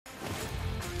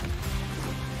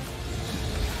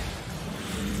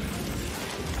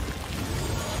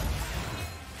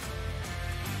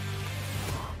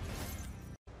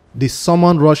The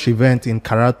Summon Rush event in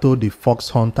Karato, the Fox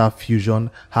Hunter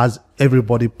Fusion, has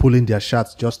everybody pulling their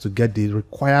shards just to get the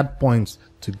required points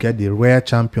to get the rare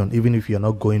champion, even if you're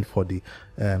not going for the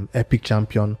epic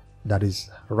champion that is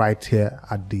right here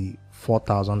at the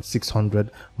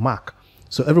 4,600 mark.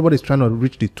 So everybody's trying to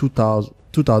reach the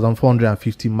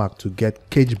 2,450 mark to get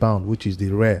Cage Bound, which is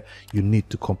the rare you need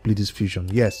to complete this fusion.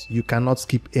 Yes, you cannot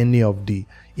skip any of the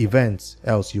events,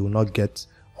 else you will not get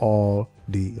all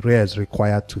the rares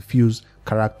required to fuse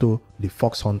Karato the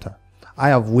Fox Hunter. I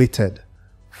have waited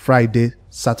Friday,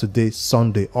 Saturday,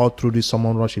 Sunday, all through the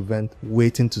Summon Rush event,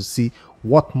 waiting to see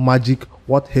what magic,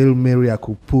 what Hail Mary I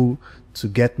could pull to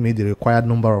get me the required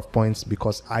number of points,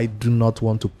 because I do not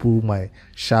want to pull my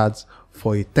shards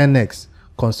for a 10x,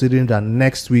 considering that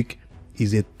next week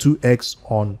is a 2x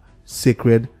on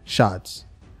Sacred Shards.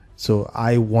 So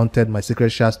I wanted my Sacred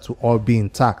Shards to all be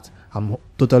intact. I'm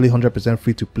totally 100%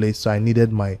 free to play, so I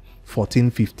needed my 14,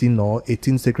 15 or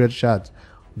 18 Sacred Shards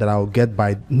that I'll get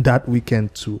by that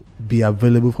weekend to be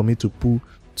available for me to pull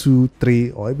 2,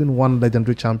 3 or even 1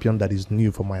 legendary champion that is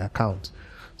new for my account.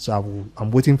 So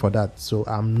I'm waiting for that. So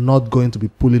I'm not going to be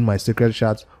pulling my Sacred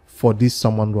Shards for this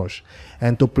Summon Rush.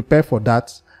 And to prepare for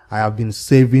that, I have been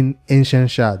saving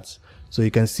Ancient Shards. So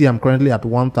you can see I'm currently at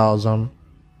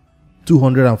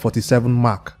 1,247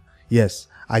 mark. Yes,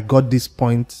 I got this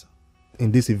point in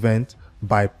this event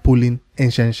by pulling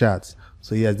Ancient Shards.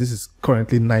 So yes, this is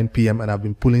currently 9 p.m. and I've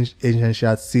been pulling Ancient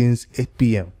Shards since 8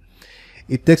 p.m.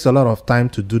 It takes a lot of time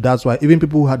to do. That's why even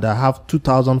people that have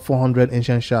 2,400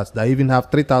 Ancient Shards, that even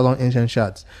have 3,000 Ancient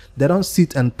Shards, they don't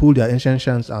sit and pull their Ancient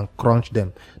Shards and crunch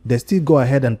them. They still go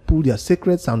ahead and pull their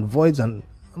Sacreds and Voids, and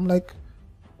I'm like,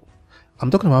 I'm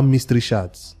talking about Mystery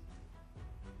Shards.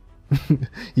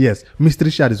 Yes,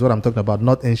 Mystery Shard is what I'm talking about,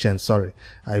 not Ancient. Sorry,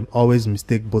 I always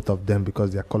mistake both of them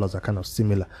because their colors are kind of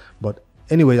similar. But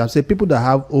anyway, I'm saying people that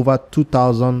have over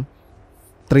 2,000,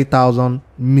 3,000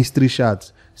 Mystery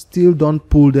Shards still don't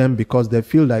pull them because they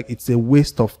feel like it's a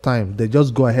waste of time. They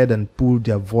just go ahead and pull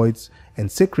their Voids and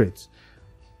Sacreds.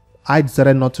 I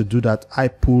decided not to do that. I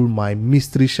pull my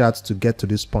Mystery Shards to get to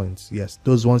this point. Yes,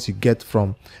 those ones you get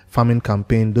from farming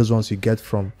campaign, those ones you get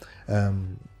from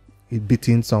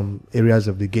beating some areas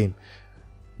of the game.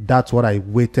 That's what I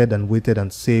waited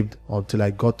and saved until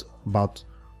I got about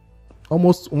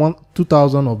almost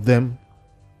 2,000 of them,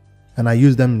 and I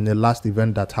used them in the last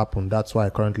event that happened. That's why I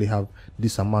currently have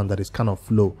this amount that is kind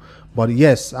of low. But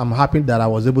yes, I'm happy that I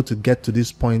was able to get to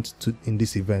this point in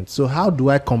this event. So how do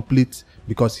I complete?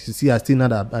 Because you see, I still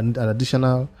need an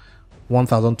additional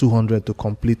 1,200 to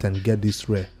complete and get this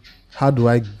rare. How do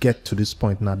I get to this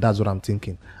point now? That's what I'm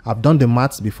thinking. I've done the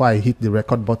maths before I hit the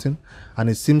record button, and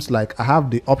it seems like I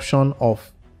have the option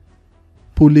of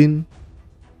pulling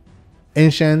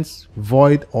Ancients,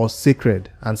 Void or Sacred.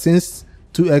 And since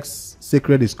 2x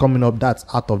Sacred is coming up, that's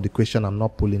out of the question. I'm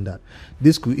not pulling that.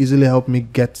 This could easily help me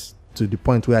get to the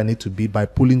point where I need to be by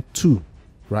pulling 2,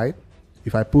 right?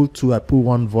 If I pull 2, I pull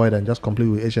 1 Void and just complete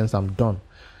with Ancients, I'm done.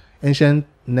 Ancient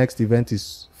next event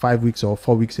is 5 weeks or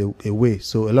 4 weeks away,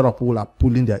 so a lot of people are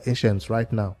pulling their Ancients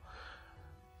right now.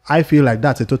 I feel like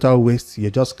that's a total waste. You're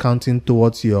just counting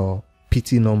towards your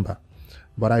PT number.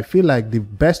 But I feel like the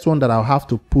best one that I'll have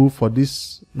to pull for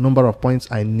this number of points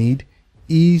I need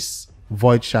is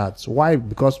Void Shards. Why?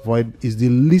 Because Void is the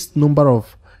least number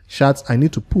of shards I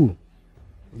need to pull.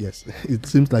 Yes, it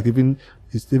seems like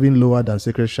it's even lower than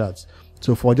Sacred Shards.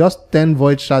 So for just 10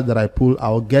 Void Shards that I pull,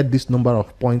 I'll get this number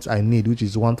of points I need, which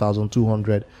is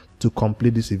 1,200 to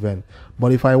complete this event.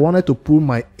 But if I wanted to pull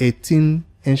my 18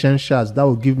 Ancient Shards, that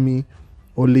would give me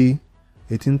only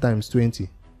 18 times 20.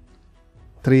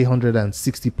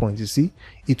 360 points. You see,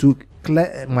 it will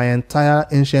clear my entire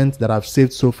Ancient that I've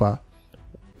saved so far,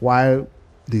 while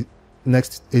the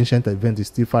next Ancient event is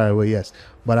still far away. Yes,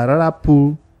 but I'd rather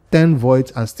pull 10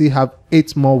 Voids and still have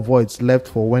 8 more Voids left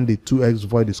for when the 2x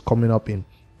Void is coming up in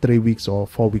 3 weeks or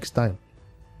 4 weeks time.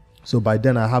 So by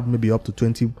then I have maybe up to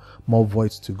 20 more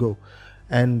Voids to go.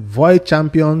 And Void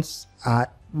champions are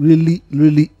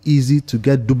really easy to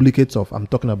get duplicates of. I'm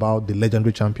talking about the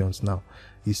legendary champions now.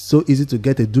 It's so easy to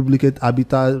get a duplicate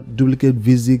Habitat, duplicate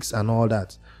Visix and all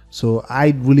that. So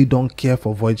I really don't care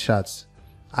for Void Shards.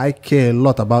 I care a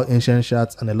lot about Ancient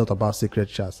Shards and a lot about Sacred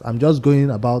Shards. I'm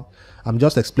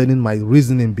just explaining my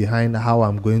reasoning behind how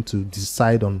I'm going to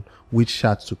decide on which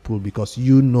shards to pull, because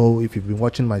you know, if you've been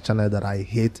watching my channel, that I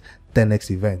hate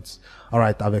 10x events.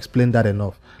 Alright, I've explained that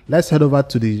enough. Let's head over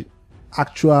to the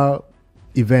actual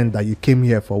event that you came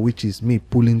here for, which is me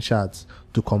pulling shards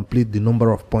to complete the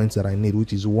number of points that I need,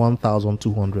 which is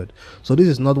 1,200. So this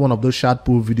is not one of those shard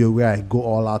pull video where I go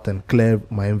all out and clear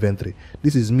my inventory.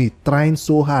 This is me trying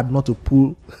so hard not to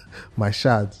pull my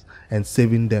shards and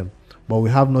saving them, but we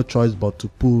have no choice but to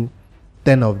pull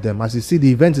 10 of them. As you see,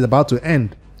 the event is about to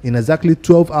end. In exactly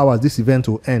 12 hours this event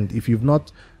will end. If you've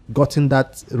not gotten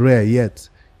that rare yet,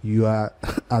 you are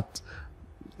at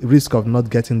risk of not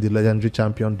getting the legendary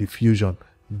champion diffusion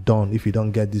done if you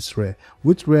don't get this rare.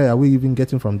 Which rare are we even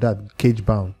getting from that? Cage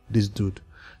bound, this dude.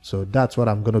 So that's what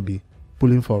I'm gonna be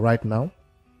pulling for right now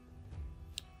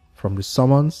from the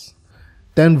summons.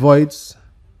 10 voids.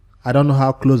 I don't know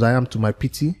how close I am to my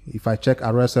PT. If I check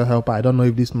RSL helper, I don't know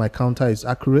if this my counter is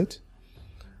accurate.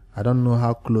 I don't know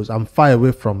how close. I'm far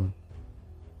away from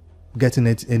getting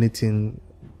anything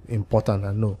important,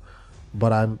 I know,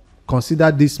 but I'm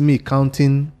consider this me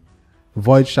counting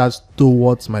void shards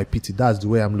towards my PT. That's the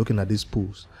way I'm looking at these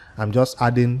pools. I'm just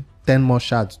adding 10 more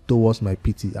shards towards my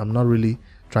PT. I'm not really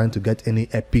trying to get any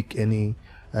epic, any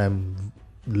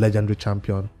legendary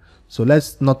champion. So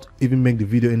let's not even make the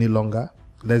video any longer.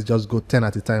 Let's just go 10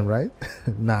 at a time, right?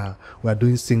 Nah, we're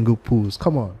doing single pools.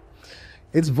 Come on.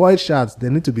 It's void shards. They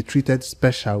need to be treated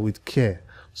special with care.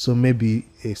 So maybe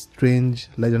a strange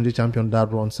legendary champion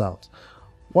that runs out.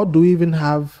 What do we even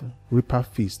have? Reaper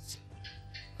Feast.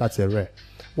 That's a rare.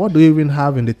 What do we even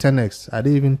have in the 10x? I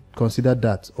didn't even consider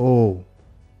that. Oh.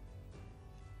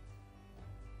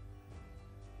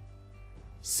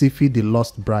 Siphi the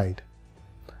Lost Bride.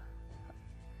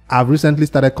 I've recently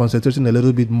started concentrating a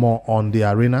little bit more on the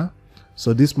arena.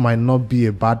 So this might not be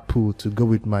a bad pool to go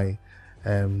with my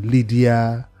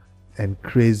Lydia and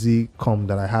crazy comp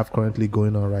that I have currently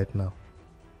going on right now.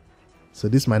 So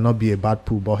this might not be a bad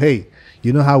pool, but hey,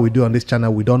 you know how we do on this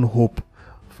channel. We don't hope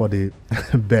for the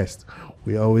best.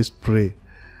 We always pray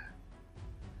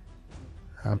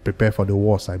and prepare for the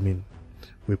worst. I mean,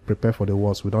 we prepare for the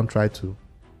worst. We don't try to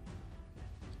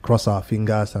cross our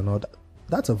fingers and all that.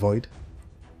 That's a void.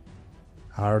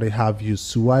 I already have you,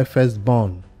 Suai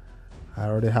Firstborn. I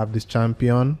already have this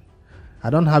champion. I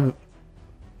don't have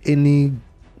any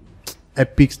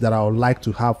epics that I would like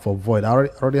to have for void. I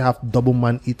already have double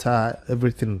man eater,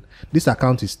 everything. This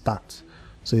account is stacked,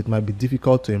 so it might be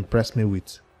difficult to impress me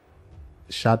with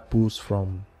shard pulls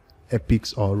from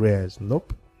epics or rares.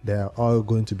 Nope, they are all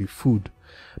going to be food.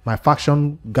 My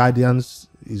faction guardians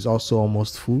is also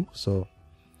almost full, so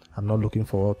I'm not looking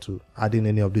forward to adding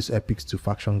any of these epics to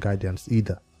faction guardians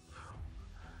either.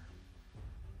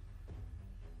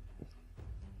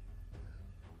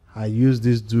 I use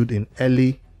this dude in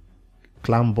early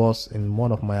clan boss in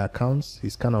one of my accounts.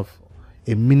 He's kind of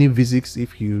a mini physics.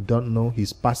 If you don't know,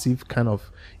 his passive kind of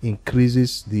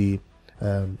increases the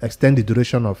extend the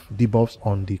duration of debuffs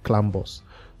on the clan boss.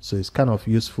 So it's kind of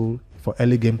useful for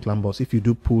early game clan boss. If you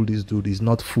do pull this dude, he's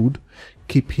not food,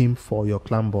 keep him for your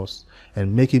clan boss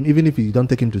and make him, even if you don't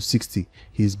take him to 60,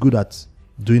 he's good at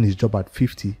doing his job at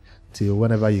 50 till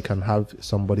whenever you can have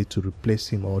somebody to replace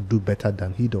him or do better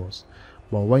than he does.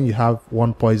 But when you have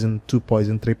 1 poison, 2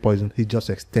 poison, 3 poison, he just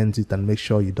extends it and makes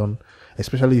sure you don't,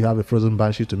 especially you have a frozen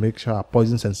banshee, to make sure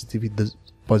poison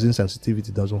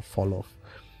sensitivity doesn't fall off.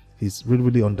 He's really,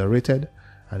 really underrated.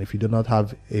 And if you do not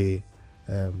have a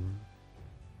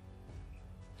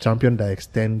champion that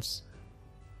extends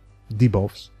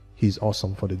debuffs, he's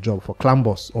awesome for the job, for clan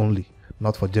boss only,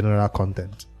 not for general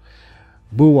content.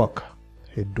 Bulwark,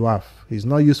 a dwarf. He's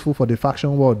not useful for the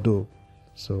faction world though.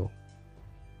 So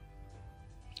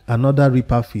another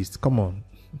Reaper Feast. Come on.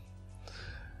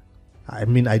 I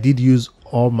mean, I did use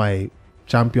all my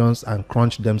champions and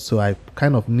crunch them, so I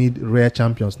kind of need rare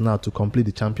champions now to complete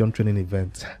the champion training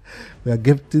event. We are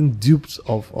getting dupes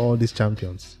of all these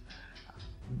champions.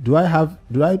 Do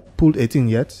I pull 18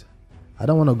 yet? I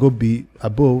don't want to go be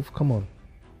above. Come on.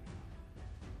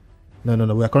 No.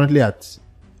 We are currently at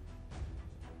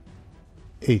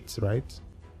 8, right?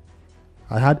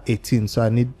 I had 18, so I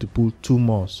need to pull 2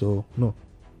 more. So no.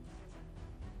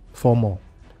 4 more.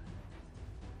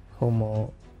 4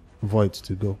 more voids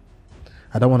to go.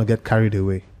 I don't want to get carried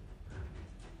away.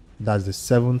 That's the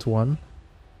 7th one.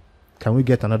 Can we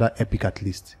get another epic at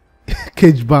least?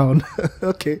 Cage bound.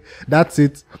 Okay, that's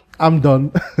it. I'm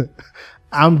done.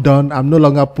 I'm done. I'm no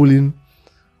longer pulling.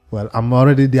 Well, I'm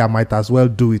already there. I might as well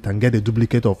do it and get a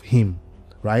duplicate of him,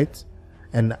 right?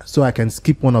 And so I can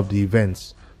skip one of the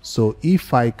events. So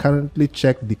if I currently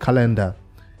check the calendar,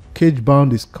 Cage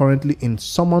bound is currently in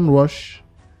Summon Rush.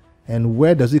 And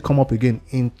where does it come up again?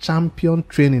 In champion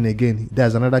training again,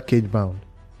 there's another cage bound.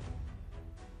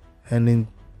 And in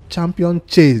champion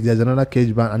chase, there's another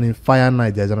cage bound. And in Fire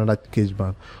Knight, there's another cage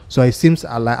bound. So it seems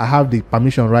like I have the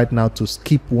permission right now to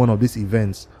skip one of these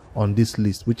events on this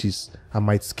list, which is I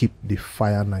might skip the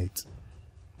Fire Knight.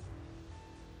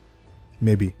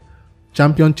 Maybe.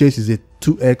 Champion Chase is a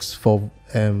 2x for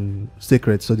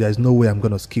Sacred, so there's no way I'm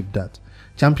gonna skip that.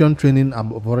 Champion Training,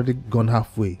 I've already gone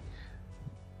halfway.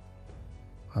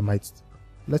 I might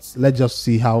let's just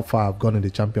see how far I've gone in the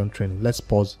Champion Training. Let's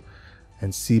pause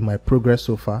and see my progress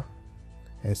so far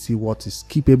and see what is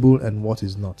keepable and what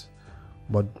is not.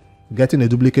 But getting a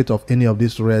duplicate of any of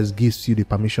these rares gives you the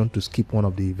permission to skip one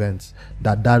of the events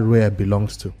that rare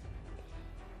belongs to.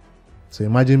 So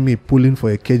imagine me pulling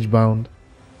for a cage bound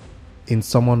in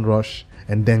Summon Rush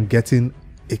and then getting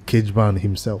a cage bound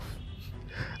himself.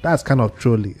 That's kind of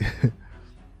trolly.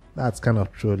 That's kind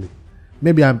of trolly.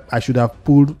 Maybe I should have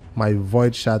pulled my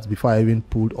Void Shards before I even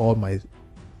pulled all my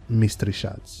Mystery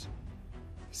Shards.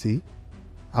 See?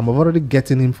 I'm already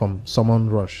getting him from Summon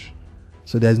Rush.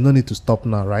 So there's no need to stop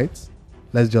now, right?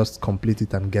 Let's just complete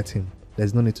it and get him.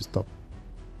 There's no need to stop.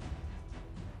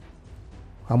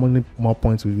 How many more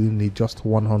points will we need? Just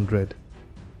 100.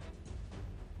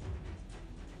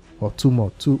 Or 2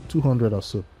 more. 200 or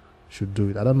so should do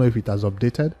it. I don't know if it has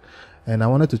updated. And I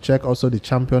wanted to check also the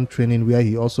Champion Training where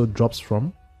he also drops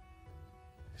from.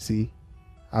 See?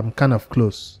 I'm kind of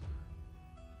close.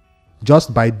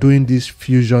 Just by doing this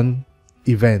fusion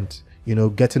event, you know,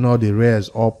 getting all the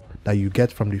rares up that you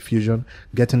get from the fusion,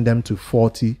 getting them to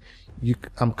 40,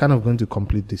 I'm kind of going to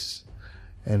complete this.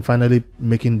 And finally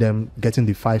getting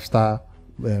the 5-star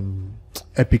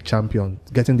epic champion,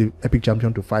 getting the epic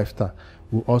champion to 5-star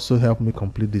will also help me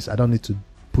complete this. I don't need to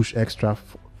push extra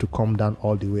to come down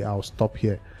all the way. I'll stop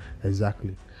here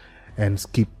exactly and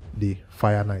skip the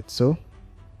Fire Knight. So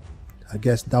I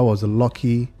guess that was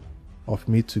lucky of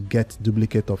me to get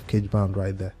duplicate of cage bound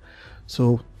right there.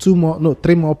 So 3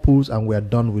 more pulls and we're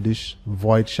done with this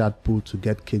Void Shard pull to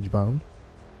get cage bound.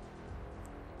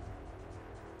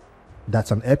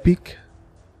 That's an epic.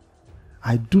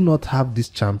 I do not have this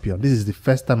champion. This is the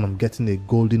first time I'm getting a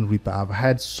Golden Reaper. I've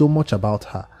heard so much about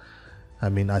her. I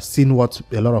mean, I've seen what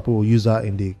a lot of people use her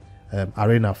in the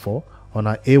arena for. On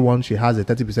her A1, she has a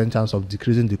 30% chance of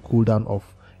decreasing the cooldown of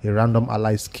a random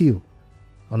ally skill.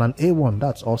 On an A1,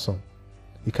 that's awesome.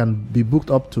 It can be booked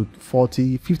up to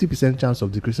 50% chance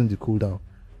of decreasing the cooldown.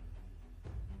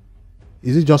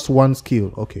 Is it just one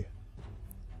skill? Okay.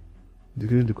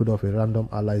 Decreasing the cooldown of a random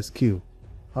ally skill.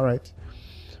 Alright.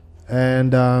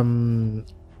 And on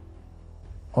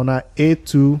our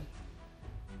A2,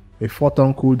 a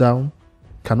 4-turn cooldown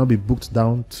cannot be booked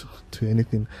down to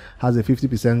anything. Has a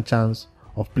 50% chance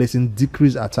of placing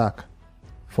decreased attack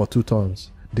for 2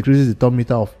 turns. Decreases the turn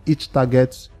meter of each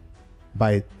target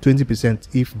by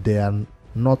 20% if they are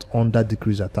not under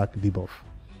decreased attack debuff.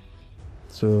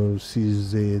 So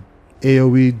she's a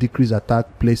AoE decreased attack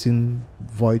placing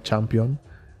Void champion.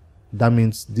 That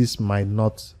means this might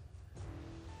not,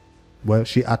 well,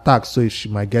 she attacks, so she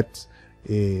might get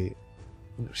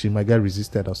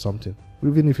resisted or something,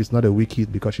 even if it's not a weak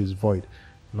hit because she's Void,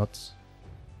 not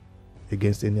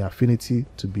against any affinity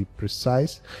to be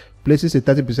precise. Places a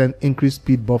 30% increased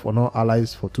speed buff on all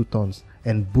allies for 2 turns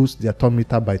and boosts their turn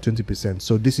meter by 20%.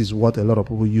 So this is what a lot of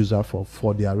people use her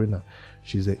for the arena.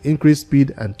 She's an increased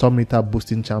speed and turn meter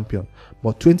boosting champion,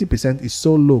 but 20% is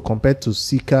so low compared to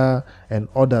Seeker and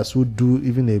others who do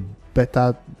even a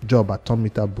better job at turn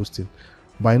meter boosting.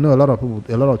 But I know a lot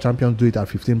of champions do it at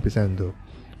 15% though.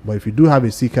 But if you do have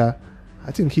a Seeker,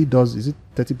 I think he does, is it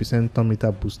 30% turn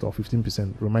meter boost or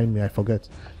 15%? Remind me, I forget.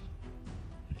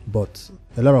 But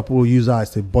a lot of people use her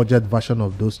as a budget version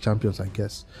of those champions, I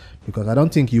guess, because I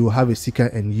don't think you will have a Seeker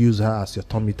and use her as your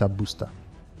turn meter booster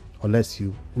unless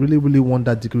you really want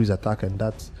that decreased attack and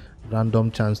that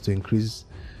random chance to increase.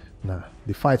 Nah,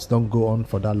 the fights don't go on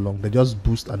for that long. They just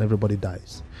boost and everybody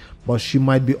dies. But she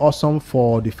might be awesome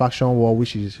for the faction war, which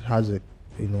she has a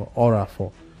aura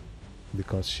for,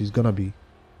 because she's gonna be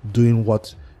doing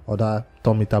what other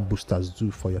turn meter boosters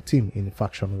do for your team in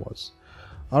faction wars.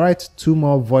 Alright, 2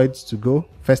 more voids to go.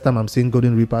 First time I'm seeing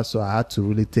Golden Reaper, so I had to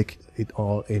really take it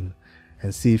all in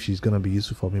and see if she's gonna be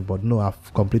useful for me. But no,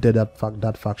 I've completed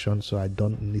that faction, so I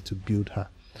don't need to build her.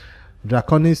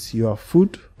 Draconis, your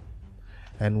food.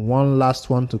 And one last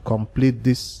one to complete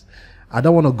this. I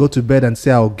don't want to go to bed and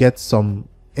say I'll get some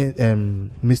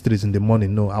mysteries in the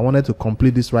morning. No, I wanted to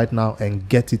complete this right now and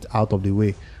get it out of the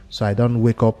way, so I don't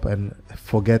wake up and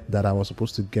forget that I was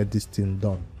supposed to get this thing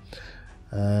done.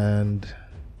 And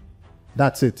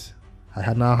that's it.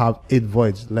 I now have 8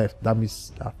 voids left. That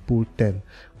means I've pulled 10,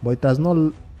 but it has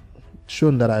not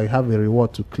shown that I have a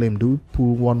reward to claim. Do we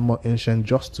pull 1 more ancient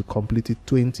just to complete it?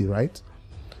 20, right?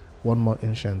 1 more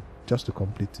ancient just to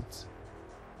complete it.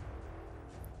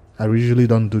 I usually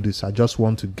don't do this. I just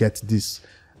want to get this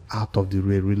out of the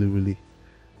rare, really.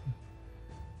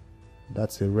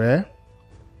 That's a rare.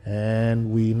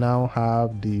 And we now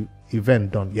have the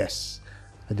event done. Yes,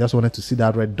 I just wanted to see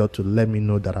that red dot to let me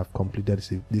know that I've completed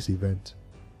this event,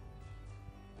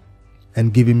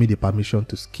 and giving me the permission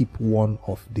to skip one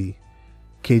of the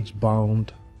cage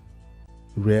bound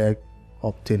rare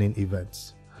obtaining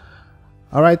events.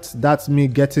 All right, that's me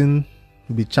getting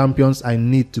the champions I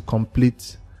need to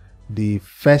complete the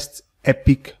first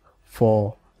epic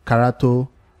for Karato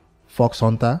Fox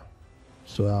Hunter.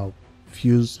 So I'll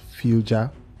fuse Future,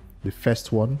 the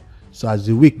first one. So as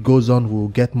the week goes on, we'll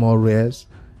get more rares.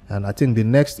 And I think the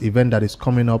next event that is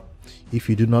coming up, if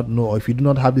you do not know, or if you do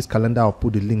not have this calendar, I'll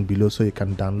put the link below so you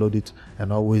can download it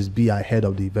and always be ahead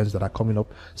of the events that are coming up.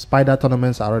 Spider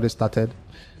tournaments are already started.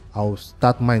 I'll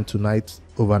start mine tonight,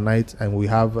 overnight, and we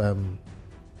have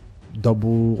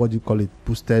double, what do you call it,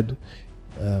 boosted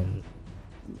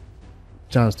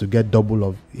chance to get double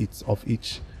of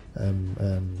each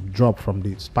drop from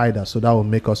the spider. So that will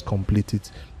make us complete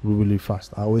it really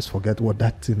fast. I always forget what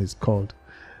that thing is called.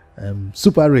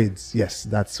 Super raids, yes,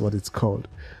 that's what it's called.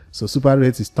 So super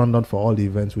raids is turned on for all the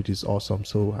events, which is awesome.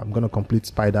 So I'm gonna complete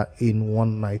spider in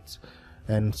one night.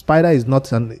 And spider is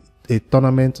not a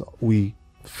tournament we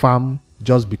farm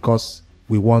just because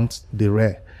we want the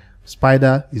rare.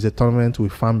 Spider is a tournament we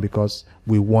farm because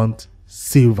we want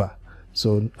silver.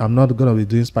 So I'm not gonna be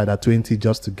doing spider 20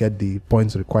 just to get the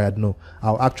points required. No,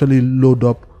 I'll actually load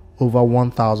up over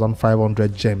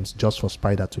 1,500 gems just for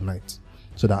spider tonight,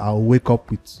 so that I'll wake up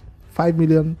with 5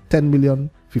 million, 10 million,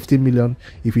 15 million.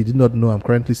 If you did not know, I'm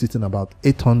currently sitting about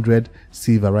 800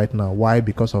 silver right now. Why?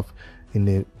 Because of, in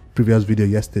the previous video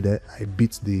yesterday, I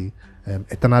beat the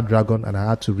Eternal Dragon, and I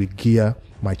had to re-gear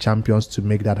my champions to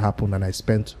make that happen, and I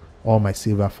spent all my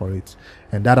silver for it.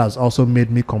 And that has also made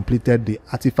me completed the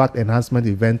artifact enhancement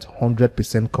event,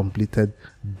 100% completed,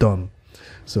 done.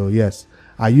 So yes,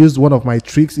 I used one of my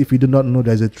tricks. If you do not know,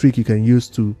 there's a trick you can use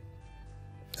to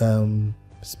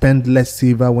spend less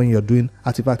silver when you're doing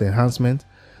artifact enhancement.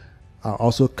 I'll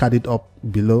also cut it up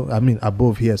below,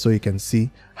 above here, so you can see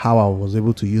how I was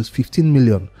able to use 15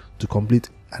 million to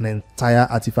complete an entire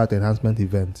artifact enhancement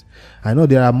event. I know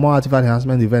there are more artifact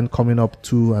enhancement events coming up,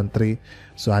 2 and 3,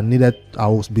 so I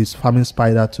will be farming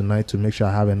spider tonight to make sure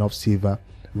I have enough silver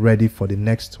ready for the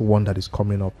next one that is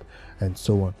coming up, and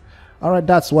so on. All right,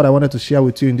 that's what I wanted to share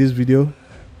with you in this video.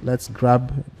 Let's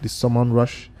grab the summon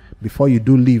rush. Before you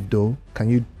do leave though, can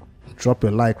you drop a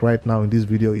like right now in this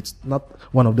video? It's not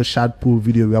one of the shard pull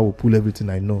video where I will pull everything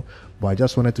I know, but I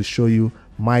just wanted to show you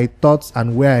my thoughts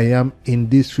and where I am in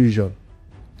this fusion.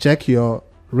 Check your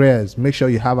rares. Make sure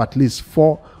you have at least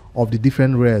 4 of the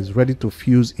different rares ready to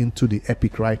fuse into the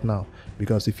epic right now,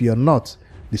 because if you're not,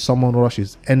 the summon rush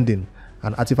is ending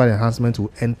and artifact enhancement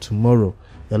will end tomorrow.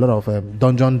 A lot of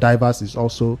dungeon divers is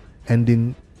also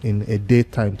ending in a day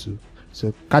time too.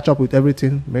 So catch up with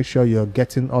everything. Make sure you're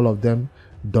getting all of them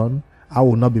done. I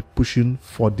will not be pushing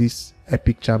for this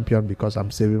epic champion because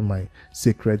I'm saving my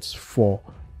secrets for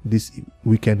this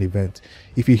weekend event.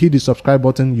 If you hit the subscribe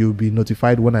button, you'll be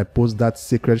notified when I post that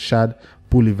Sacred Shard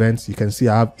pool events. You can see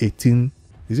I have 18.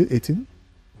 Is it 18?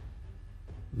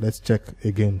 Let's check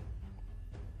again.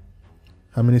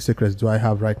 How many secrets do I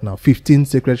have right now? 15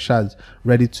 Sacred Shards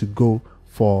ready to go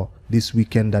for this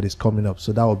weekend that is coming up.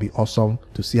 So that will be awesome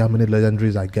to see how many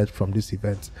legendaries I get from this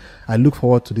event. I look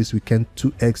forward to this weekend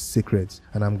 2x secrets,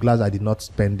 and I'm glad I did not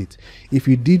spend it. If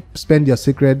you did spend your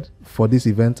secret for this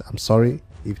event, I'm sorry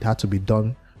if it had to be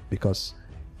done, because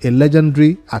a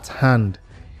legendary at hand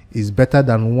is better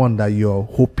than one that you're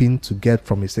hoping to get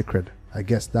from a secret. I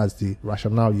guess that's the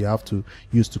rationale you have to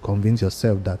use to convince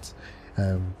yourself that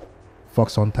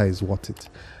Fox Hunter is worth it.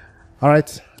 All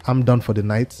right, I'm done for the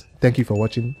night. Thank you for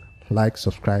watching. Like,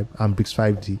 subscribe. I'm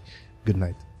Brix5D. Good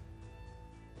night.